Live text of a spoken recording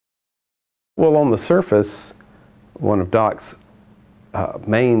Well, on the surface, one of Doc's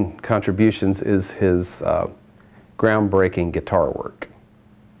main contributions is his groundbreaking guitar work.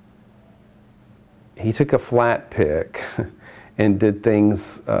 He took a flat pick and did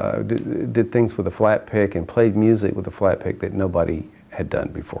things with a flat pick and played music with a flat pick that nobody had done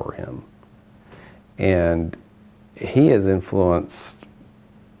before him. And he has influenced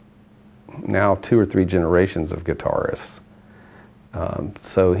now 2 or 3 generations of guitarists.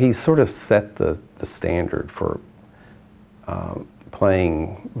 So he sort of set the standard for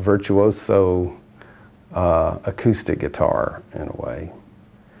playing virtuoso acoustic guitar in a way.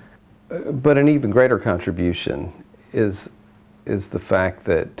 But an even greater contribution is the fact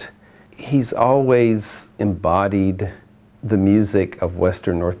that he's always embodied the music of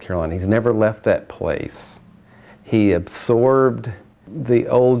Western North Carolina. He's never left that place. He absorbed the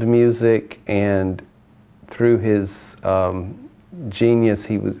old music, and through his genius,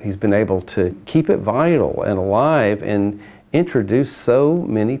 he's been able to keep it vital and alive and introduce so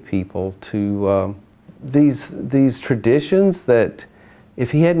many people to these traditions that,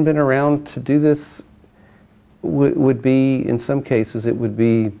 if he hadn't been around to do this, would be, in some cases, it would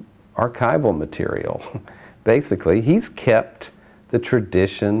be archival material. Basically, he's kept the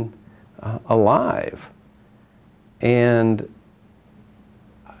tradition alive. And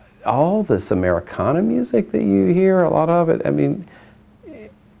all this Americana music that you hear, a lot of it, I mean,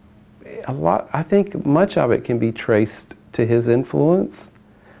 I think much of it can be traced to his influence,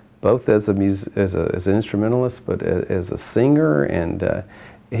 both as an instrumentalist, but as a singer, and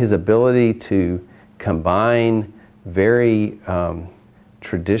his ability to combine very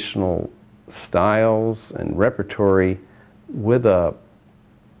traditional styles and repertory with a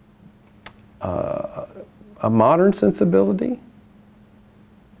modern sensibility,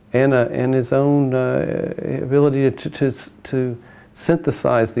 and his own ability to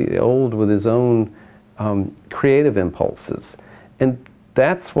synthesize the old with his own creative impulses. And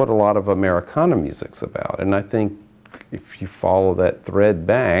that's what a lot of Americana music's about. And I think if you follow that thread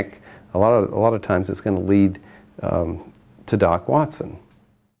back, a lot of times it's going to lead to Doc Watson.